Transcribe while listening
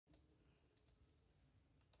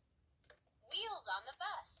on the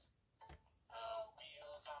bus. The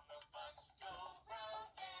wheels on the bus go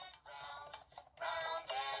round and round, round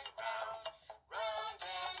and round, round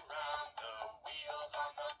and round. The wheels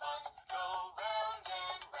on the bus go round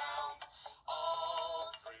and round,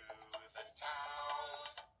 all through the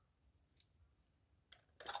town.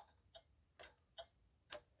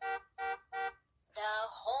 The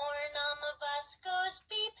horn on the bus goes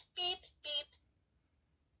beep, beep, beep.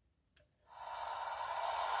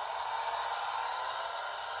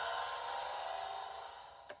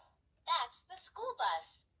 That's the school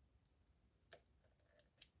bus.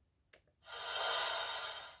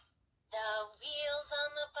 The wheels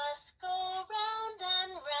on the bus go round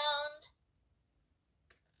and round.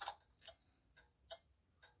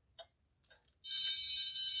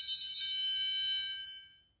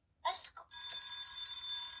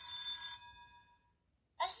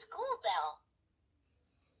 A school bell.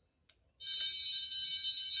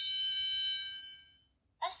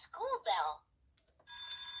 A school bell.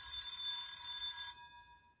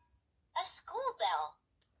 A school bell.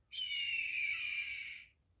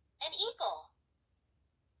 An eagle.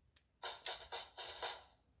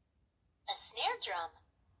 A snare drum.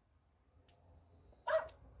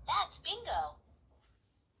 That's bingo.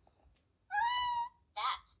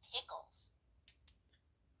 That's pickles.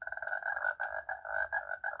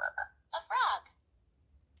 A frog.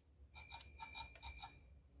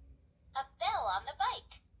 A bell on the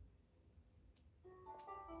bike.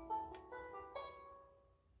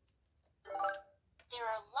 There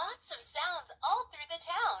are lots of sounds all through the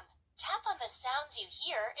town. Tap on the sounds you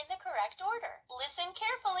hear in the correct order. Listen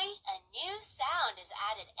carefully. A new sound is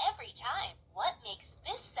added every time. What makes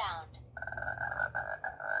this sound?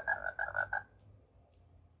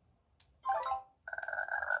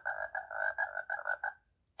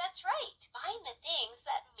 That's right. Find the things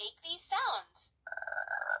that make these sounds.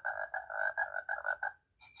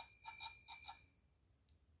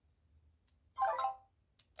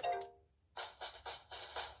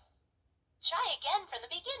 Try again from the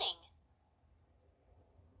beginning.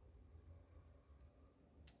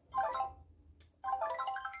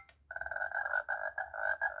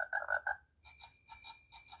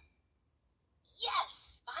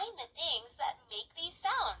 Yes, find the things that make these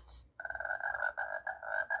sounds.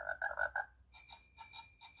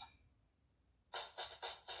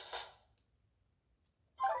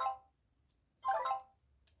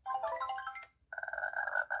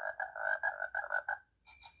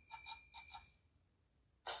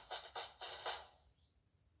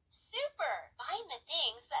 Super! Find the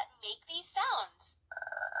things that make these sounds.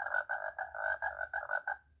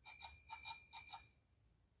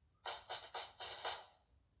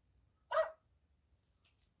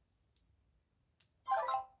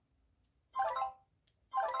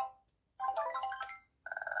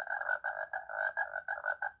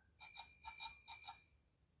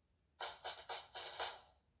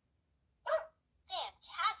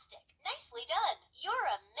 Fantastic! Nicely done! You're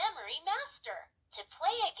a memory master. To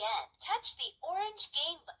play again, touch the orange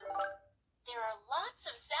game button. There are lots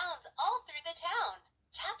of sounds all through the town.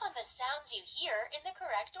 Tap on the sounds you hear in the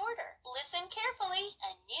correct order. Listen carefully.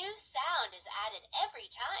 A new sound is added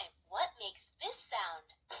every time. What makes this sound?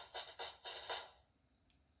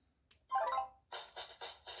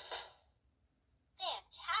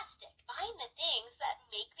 Fantastic! Find the things that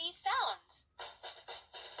make these sounds.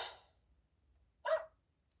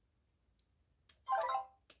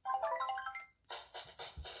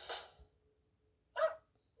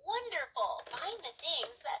 Wonderful! Find the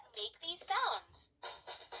things that make these sounds.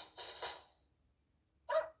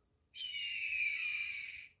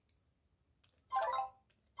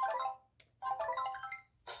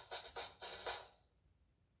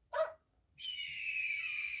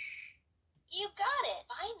 You got it!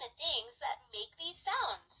 Find the things that make these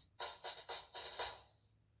sounds.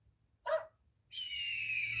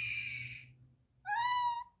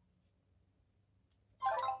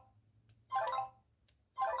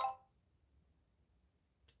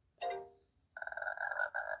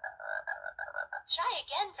 Try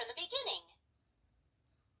again from the beginning.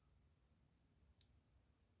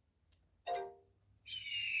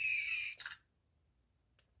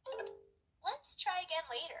 Let's try again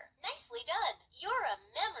later. Nicely done. You're a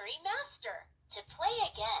memory master. To play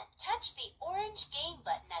again, touch the orange game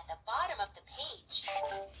button at the bottom of the page.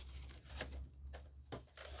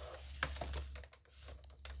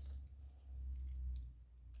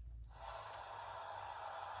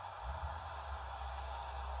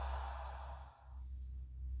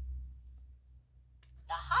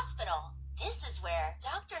 The hospital. This is where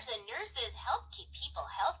doctors and nurses help keep people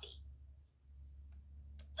healthy.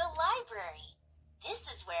 The library. This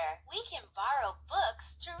is where we can borrow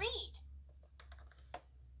books to read.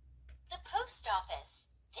 The post office.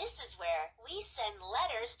 This is where we send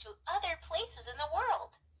letters to other places in the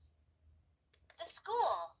world. The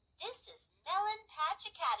school. This is Melon Patch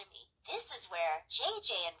Academy. This is where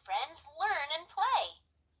JJ and friends learn and play.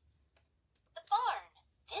 The barn.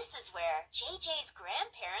 This is where JJ's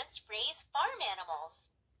grandparents raise farm animals.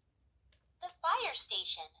 The fire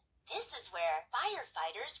station. This is where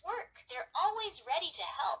firefighters work. They're always ready to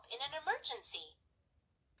help in an emergency.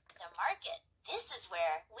 The market. This is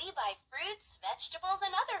where we buy fruits, vegetables,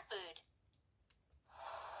 and other food.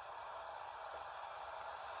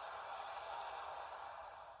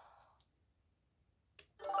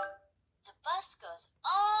 The bus goes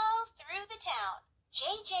all through the town.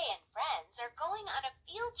 JJ and friends are going on a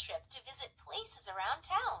field trip to visit places around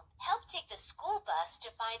town. Help take the school bus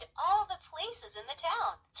to find all the places in the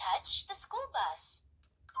town. Touch the school bus.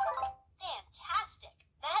 Fantastic!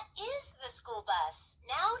 That is the school bus.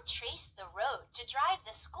 Now trace the road to drive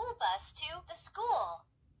the school bus to the school.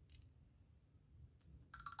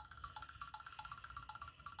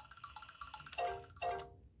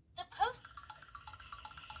 The post.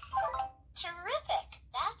 Terrific!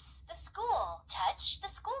 That's the school. Touch the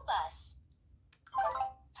school bus.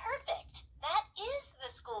 Perfect! That is the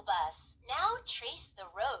school bus. Now trace the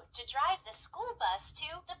road to drive the school bus to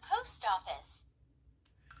the post office.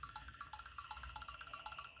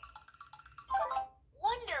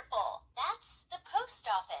 Wonderful! That's the post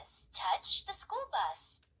office. Touch the school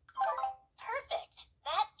bus. Perfect!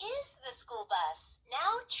 That is the school bus.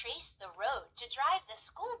 Now trace the road to drive the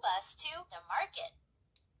school bus to the market.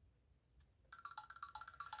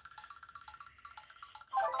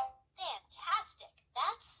 Fantastic!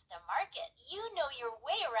 That's the market. You know your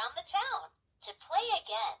way around the town. To play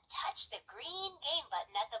again, touch the green game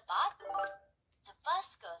button at the bottom. The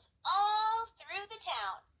bus goes all through the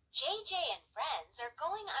town. JJ and friends are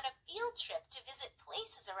going on a field trip to visit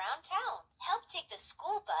places around town. Help take the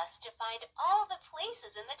school bus to find all the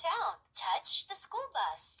places in the town. Touch the school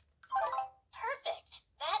bus. Perfect!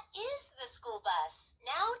 That is the school bus.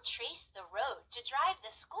 Now trace the road to drive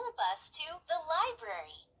the school bus to the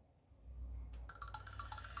library.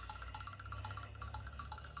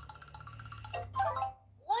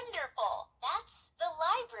 Wonderful! That's the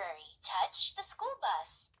library. Touch the school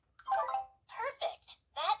bus. Perfect!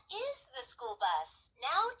 That is the school bus.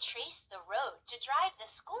 Now trace the road to drive the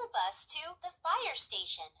school bus to the fire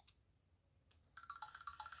station.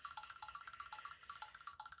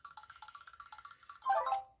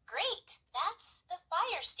 Great! That's the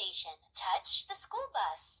fire station. Touch the school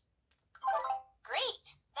bus.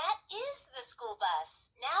 Great! That is the school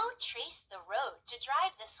bus. Now trace the road to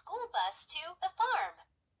drive the school bus to the farm.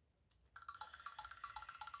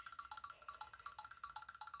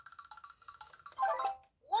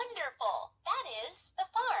 Wonderful! That is the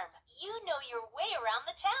farm. You know your way around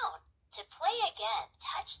the town. To play again,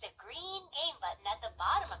 touch the green game button at the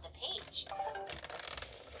bottom of the page.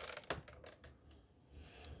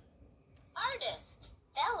 Artist.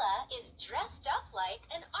 Bella is dressed up like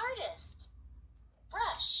an artist.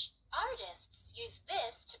 Brush. Artists use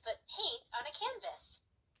this to put paint on a canvas.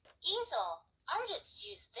 Easel. Artists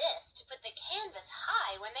use this to put the canvas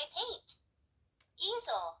high when they paint.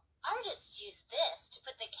 Easel. Artists use this to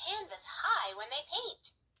put the canvas high when they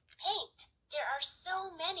paint. Paint. There are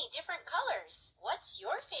so many different colors. What's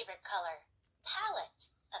your favorite color? Palette.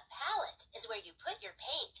 A palette is where you put your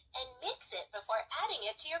paint and mix it before adding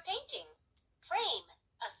it to your painting. Frame.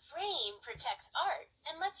 A frame protects art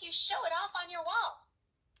and lets you show it off on your wall.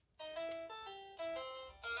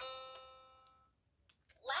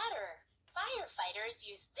 Ladder. Firefighters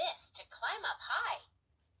use this to climb up high.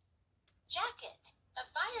 Jacket. A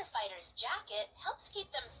firefighter's jacket helps keep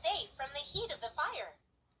them safe from the heat of the fire.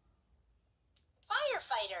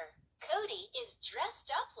 Firefighter. Cody is dressed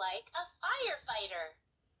up like a firefighter.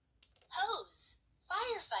 Hose.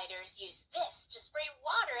 Firefighters use this to spray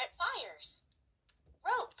water at fires.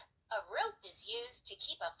 Rope. A rope is used to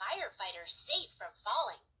keep a firefighter safe from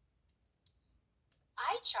falling.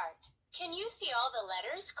 Eye chart. Can you see all the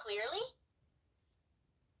letters clearly?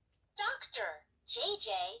 Doctor.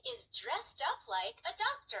 JJ is dressed up like a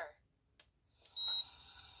doctor.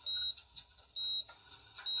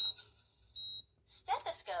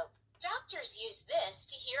 Stethoscope. Doctors use this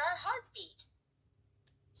to hear our heartbeat.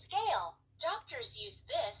 Scale. Doctors use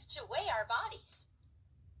this to weigh our bodies.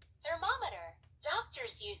 Thermometer.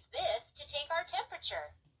 Doctors use this to take our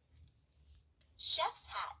temperature. Chef's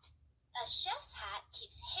hat. A chef's hat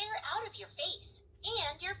keeps hair out of your face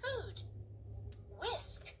and your food.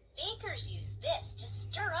 Whisk. Bakers use this to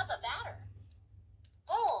stir up a batter.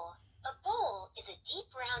 Bowl. A bowl is a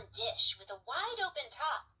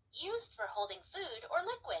used for holding food or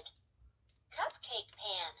liquid. Cupcake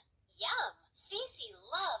pan. Yum! Cece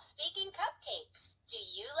loves baking cupcakes. Do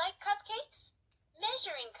you like cupcakes?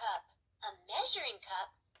 Measuring cup. A measuring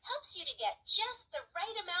cup helps you to get just the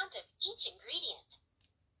right amount of each ingredient.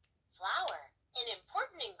 Flour, an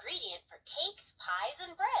important ingredient for cakes, pies,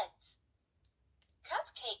 and breads.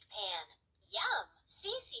 Cupcake pan. Yum!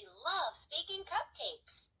 Cece loves baking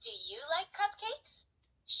cupcakes. Do you like cupcakes?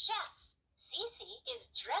 Chef. Cece is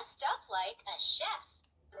dressed up like a chef.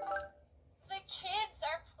 The kids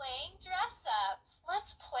are playing dress up.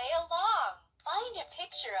 Let's play along. Find a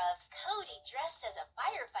picture of Cody dressed as a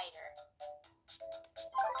firefighter.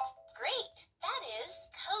 Great! That is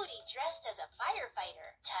Cody dressed as a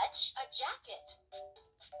firefighter. Touch a jacket.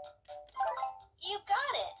 You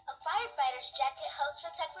got it! A firefighter's jacket helps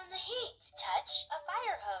protect from the heat. Touch a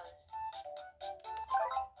fire hose.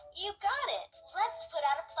 You got it! Let's put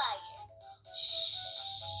out a fire. Shh!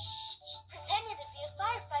 Pretending to be a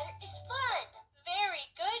firefighter is fun! Very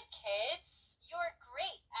good, kids. You're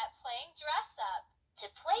great at playing dress up. To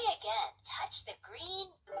play again, touch the green.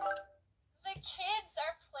 The kids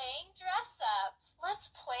are playing dress up. Let's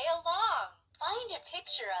play along. Find a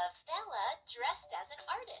picture of Bella dressed as an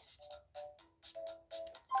artist.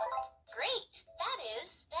 Great! That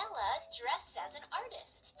is Bella dressed as an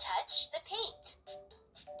artist. Touch the paint.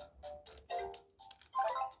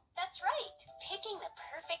 That's right. Picking the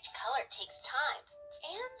perfect color takes time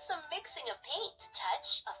and some mixing of paint.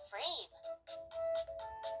 Touch a frame.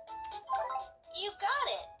 You got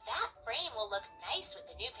it. That frame will look nice with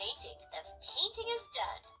the new painting. The painting is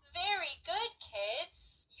done. Very good,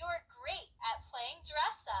 kids. You're great at playing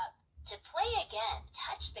dress up. To play again,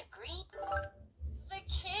 touch the green. The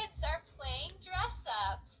kids are playing dress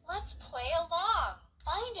up. Let's play along.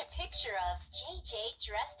 Find a picture of JJ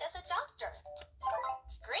dressed as a doctor.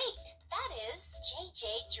 Great! That is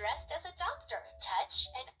JJ dressed as a doctor. Touch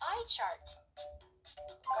an eye chart.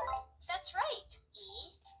 That's right.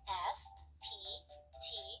 E, F, P, T,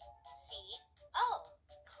 C, O.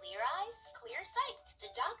 Clear eyes, clear sight. The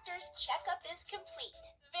doctor's checkup is complete.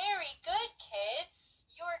 Very good, kids.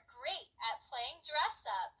 You're great at playing dress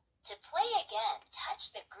up. To play again,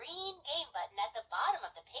 touch the green game button at the bottom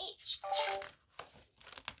of the page.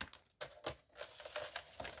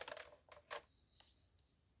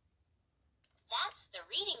 That's the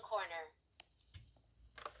reading corner.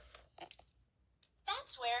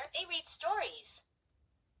 That's where they read stories.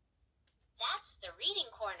 That's the reading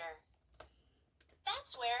corner.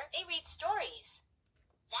 That's where they read stories.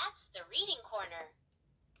 That's the reading corner.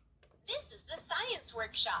 This is the science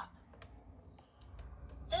workshop.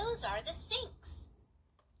 Those are the sinks.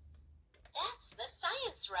 That's the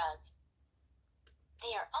science rug.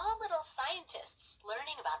 They are all little scientists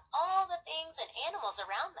learning about all the things and animals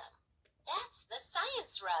around them. That's the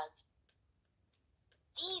science rug.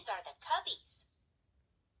 These are the cubbies.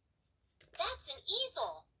 That's an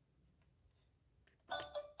easel.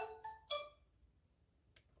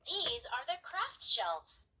 These are the craft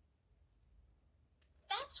shelves.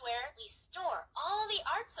 That's where we store all the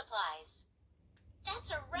art supplies.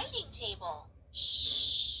 That's a writing table.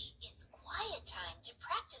 Shh! It's quiet time to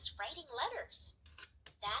practice writing letters.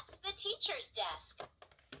 That's the teacher's desk.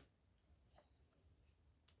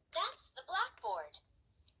 That's the blackboard.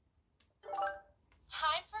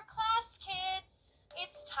 Time for class, kids.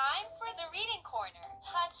 It's time for the reading corner.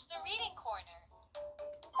 Touch the reading corner.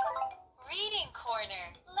 Reading corner.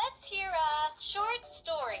 Let's hear a short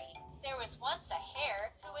story. There was once a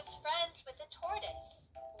hare who was friends with a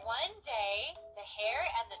tortoise. One day, the hare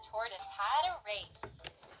and the tortoise had a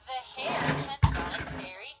race. The hare can run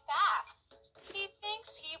very fast. He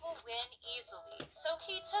thinks he will win easily, so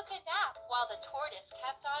he took a nap while the tortoise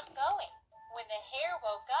kept on going. When the hare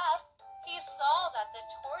woke up, he saw that the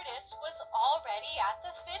tortoise was already at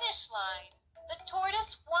the finish line. The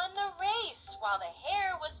tortoise won the race while the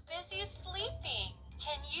hare was busy sleeping.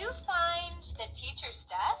 Can you find the teacher's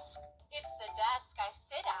desk? It's the desk I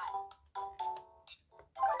sit at.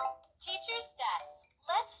 Teacher's desk.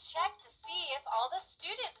 Let's check to see if all the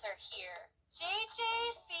students are here. JJ,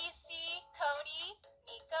 Cece, Cody,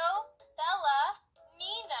 Nico, Bella,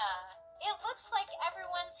 Nina. It looks like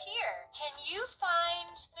everyone's here. Can you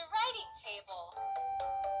find the writing table?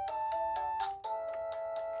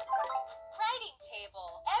 Writing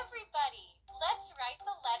table. Everybody, let's write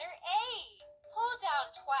the letter A. Pull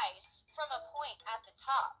down twice from a point at the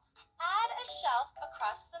top. Add a shelf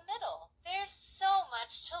across the middle. There's so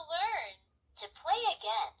much to learn. To play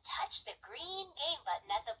again, touch the green game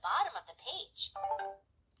button at the bottom of the page.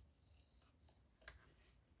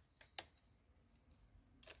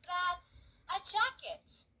 That's a jacket.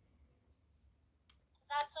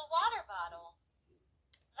 That's a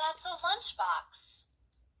lunchbox.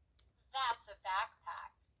 That's a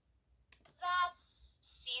backpack. That's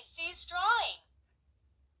Cece's drawing.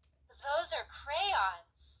 Those are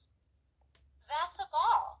crayons. That's a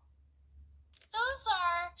ball. Those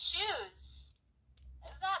are shoes.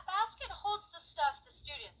 That basket holds the stuff the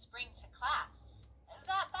students bring to class.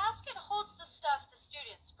 That basket holds the stuff the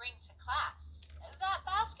students bring to class. That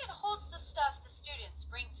basket holds the stuff the students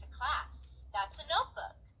bring to class. That's a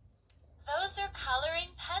notebook. Those are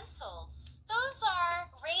coloring pencils. Those are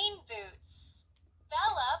rain boots.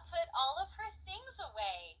 Bella put all of her things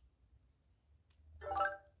away.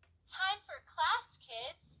 Time for class,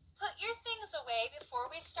 kids. Put your things away before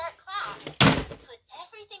we start class. Put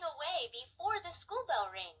everything away before the school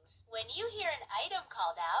bell rings. When you hear an item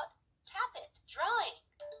called out, tap it. Drawing.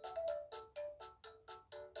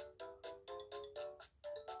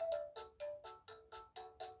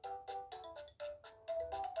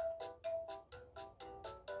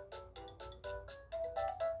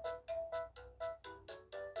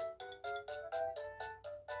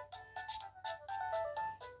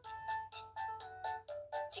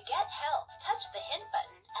 To get help, touch the hint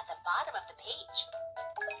button at the bottom of the page.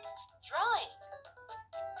 Drawing.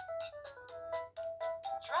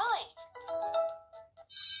 Drawing.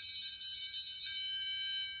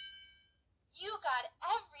 You got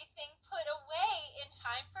everything put away in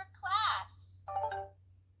time for class.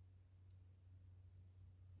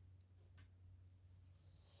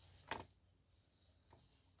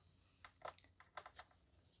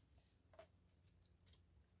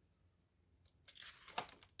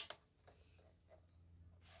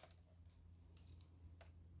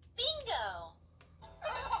 Bingo!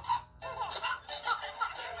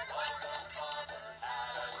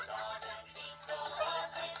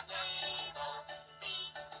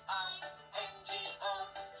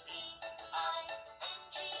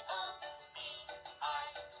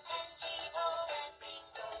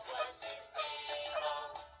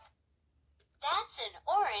 That's an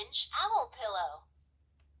orange owl pillow.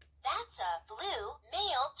 That's a blue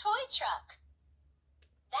mail toy truck.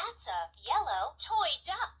 That's a yellow toy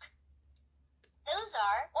duck. Those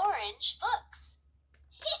are orange books.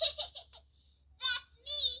 That's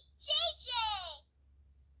me, JJ.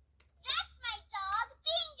 That's my dog,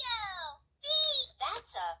 Bingo. B.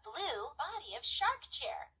 That's a blue body of shark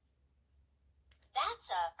chair. That's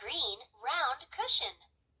a green round cushion.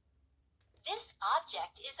 This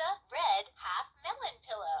object is a red half melon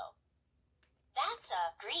pillow. That's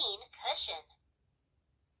a green cushion.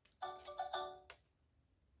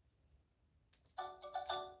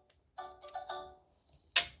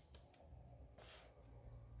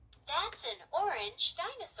 That's an orange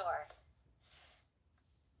dinosaur.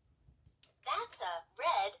 That's a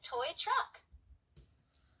red toy truck.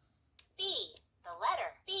 B, the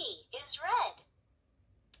letter B is red.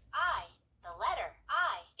 I, the letter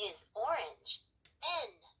I is orange. N,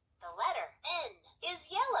 the letter N is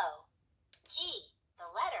yellow. G, the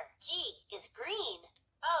letter G is green.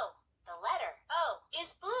 O, the letter O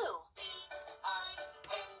is blue.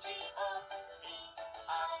 B-I-N-G-O,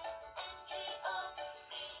 B-I-N-G-O,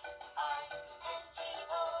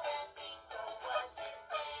 B-I-N-G-O, and Bingo was his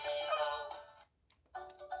name.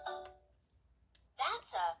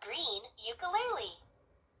 That's a green ukulele.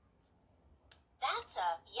 That's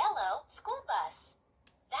a yellow school bus.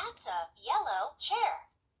 That's a yellow chair.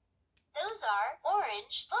 Those are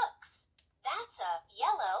orange books. That's a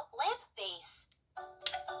yellow lamp base.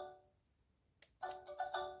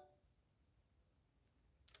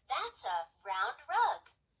 That's a round rug.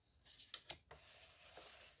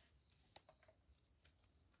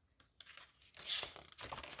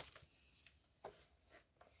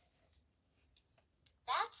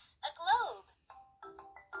 That's a globe.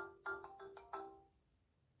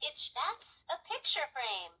 That's a picture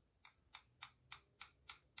frame.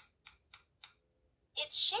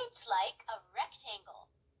 It's shaped like a rectangle.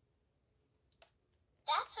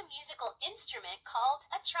 That's a musical instrument called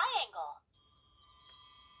a triangle.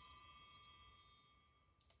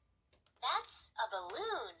 That's a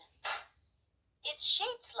balloon. It's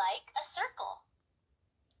shaped like a circle.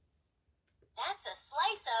 That's a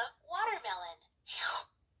slice of watermelon.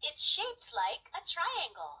 It's shaped like a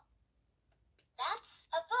triangle. That's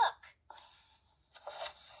a book.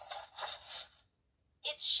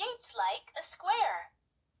 It's shaped like a square.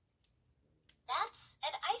 That's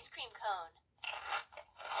an ice cream cone.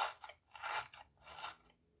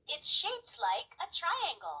 It's shaped like a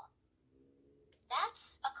triangle.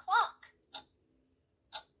 That's a clock.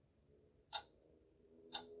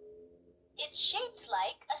 It's shaped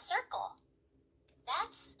like a circle.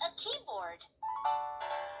 That's a keyboard.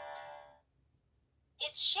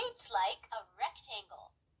 It's shaped like a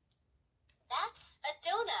rectangle.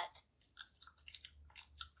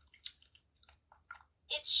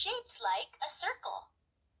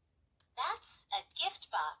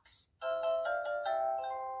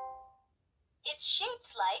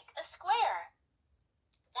 like a square.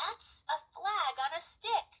 That's a flag on a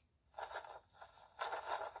stick.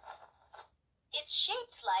 It's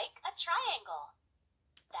shaped like a triangle.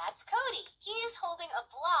 That's Cody. He is holding a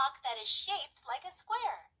block that is shaped like a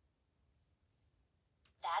square.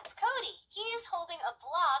 That's Cody. He is holding a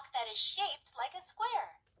block that is shaped like a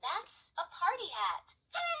square. That's a party hat.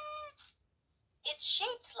 It's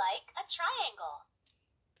shaped like a triangle.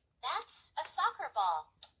 That's a soccer ball.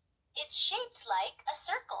 It's shaped like a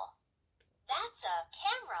circle. That's a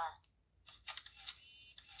camera.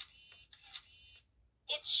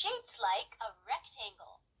 It's shaped like a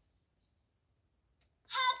rectangle.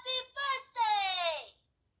 Happy birthday!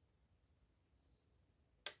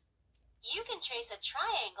 You can trace a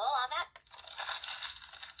triangle on that.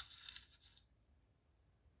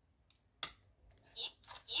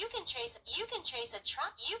 You can trace a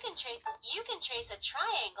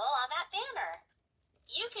triangle on that banner.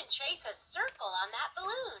 You can trace a circle on that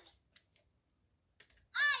balloon.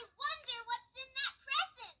 I wonder what's in that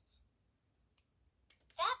present.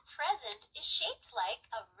 That present is shaped like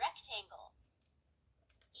a rectangle.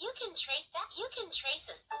 You can trace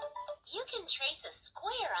a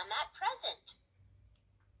square on that present.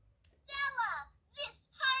 Bella, this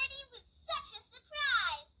party was such a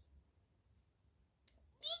surprise.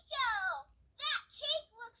 Nico, that cake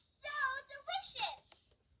looks so delicious.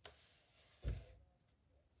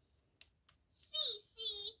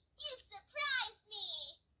 Cece, you surprised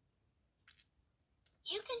me.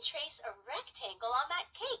 You can trace a rectangle on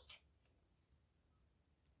that cake.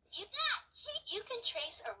 You can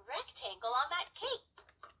trace a rectangle on that cake.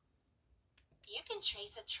 You can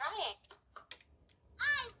trace a triangle.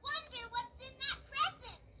 I wonder what's in that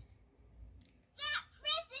present. That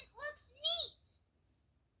present looks neat.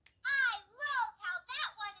 I love how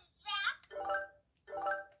that one is wrapped.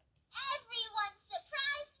 Everyone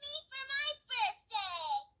surprised me for my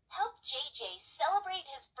birthday. Help JJ celebrate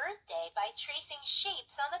his birthday by tracing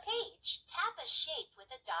shapes on the page. Tap a shape with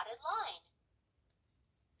a dotted line.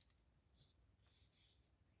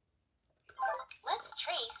 Let's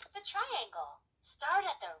trace the triangle. Start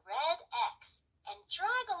at the red X and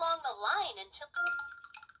drag along the line until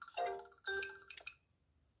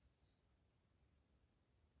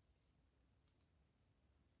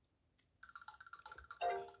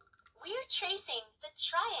we're tracing the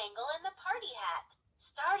triangle in the party hat.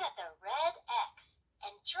 Start at the red X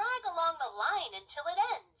and drag along the line until it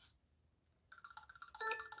ends.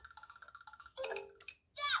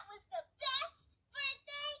 That was the best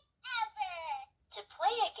birthday ever. To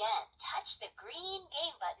play again, touch the green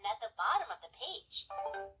game button at the bottom of the page.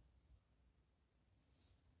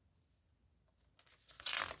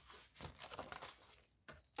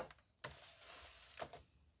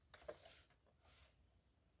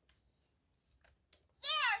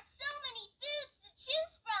 There are so many foods to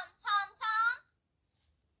choose from, Tom Tom.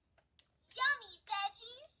 Yummy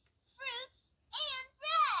veggies, fruits, and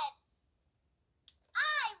bread.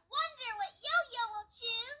 I wonder what Yo-Yo will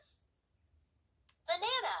choose.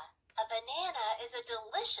 Banana. A banana is a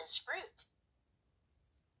delicious fruit.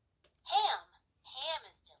 Ham. Ham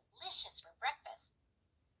is delicious for breakfast.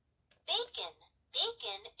 Bacon.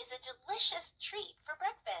 Bacon is a delicious treat for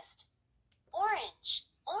breakfast. Orange.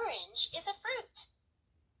 Orange is a fruit.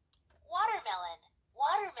 Watermelon.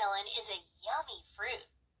 Watermelon is a yummy fruit,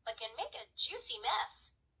 but can make a juicy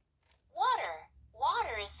mess. Water.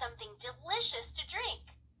 Water is something delicious to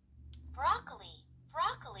drink. Broccoli.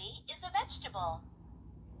 Broccoli is a vegetable.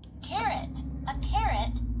 Carrot. A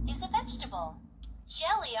carrot is a vegetable.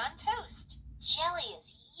 Jelly on toast. Jelly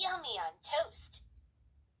is yummy on toast.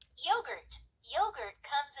 Yogurt. Yogurt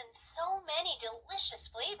comes in so many delicious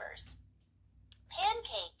flavors.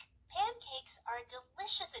 Pancake. Pancakes are a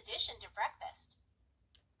delicious addition to breakfast.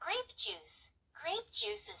 Grape juice. Grape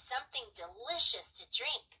juice is something delicious to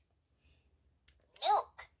drink.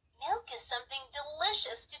 Milk. Milk is something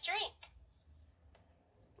delicious to drink.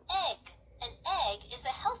 Egg. An egg is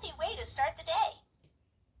a healthy way to start the day.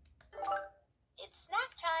 It's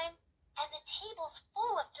snack time, and the table's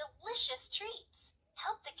full of delicious treats.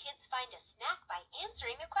 Help the kids find a snack by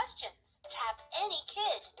answering the questions. Tap any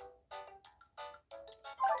kid.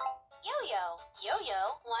 Yo-Yo. Yo-Yo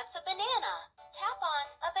wants a banana. Tap on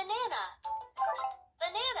a banana.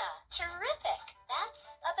 Banana. Terrific.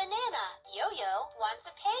 That's a banana. Yo-Yo wants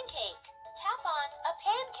a pancake. Tap on a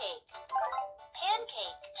pancake.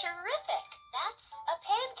 Pancake. Terrific. That's a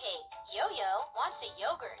pancake. Yo-Yo wants a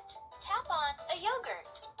yogurt. Tap on a yogurt.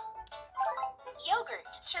 Yogurt.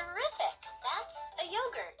 Terrific. That's a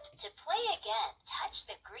yogurt. To play again, touch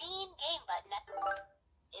the green game button.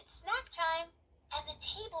 It's snack time, and the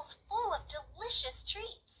table's full of delicious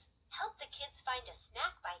treats. Help the kids find a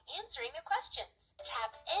snack by answering the questions.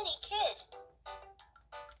 Tap any kid.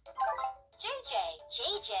 JJ.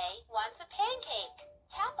 JJ wants a pancake.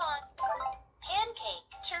 Tap on pancake.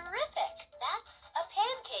 Terrific. That's a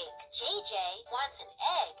pancake. JJ wants an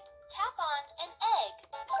egg. Tap on an egg.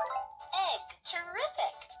 Egg.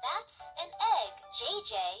 Terrific. That's an egg.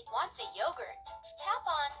 JJ wants a yogurt. Tap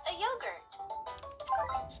on a yogurt.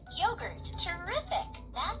 Yogurt. Terrific.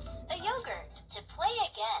 That's a yogurt. To play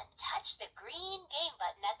again, touch the green game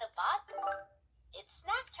button at the bottom. It's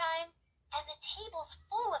snack time, and the table's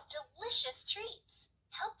full of delicious treats.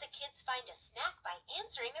 Help the kids find a snack by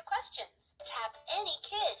answering the questions. Tap any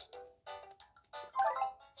kid.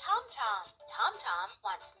 Tom Tom. Tom Tom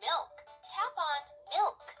wants milk. Tap on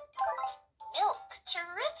milk. Milk.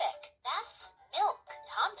 Terrific. That's milk.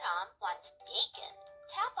 Tom Tom wants bacon.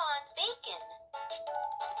 Tap on bacon.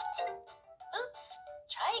 Oops.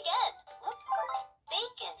 Try again. Whoop.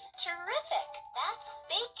 Bacon. Terrific. That's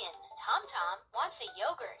bacon. Tom Tom wants a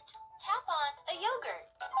yogurt. Tap on a yogurt.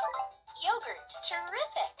 Yogurt.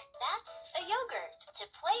 Terrific. That's a yogurt. To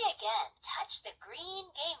play again, touch the green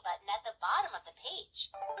game button at the bottom of the page.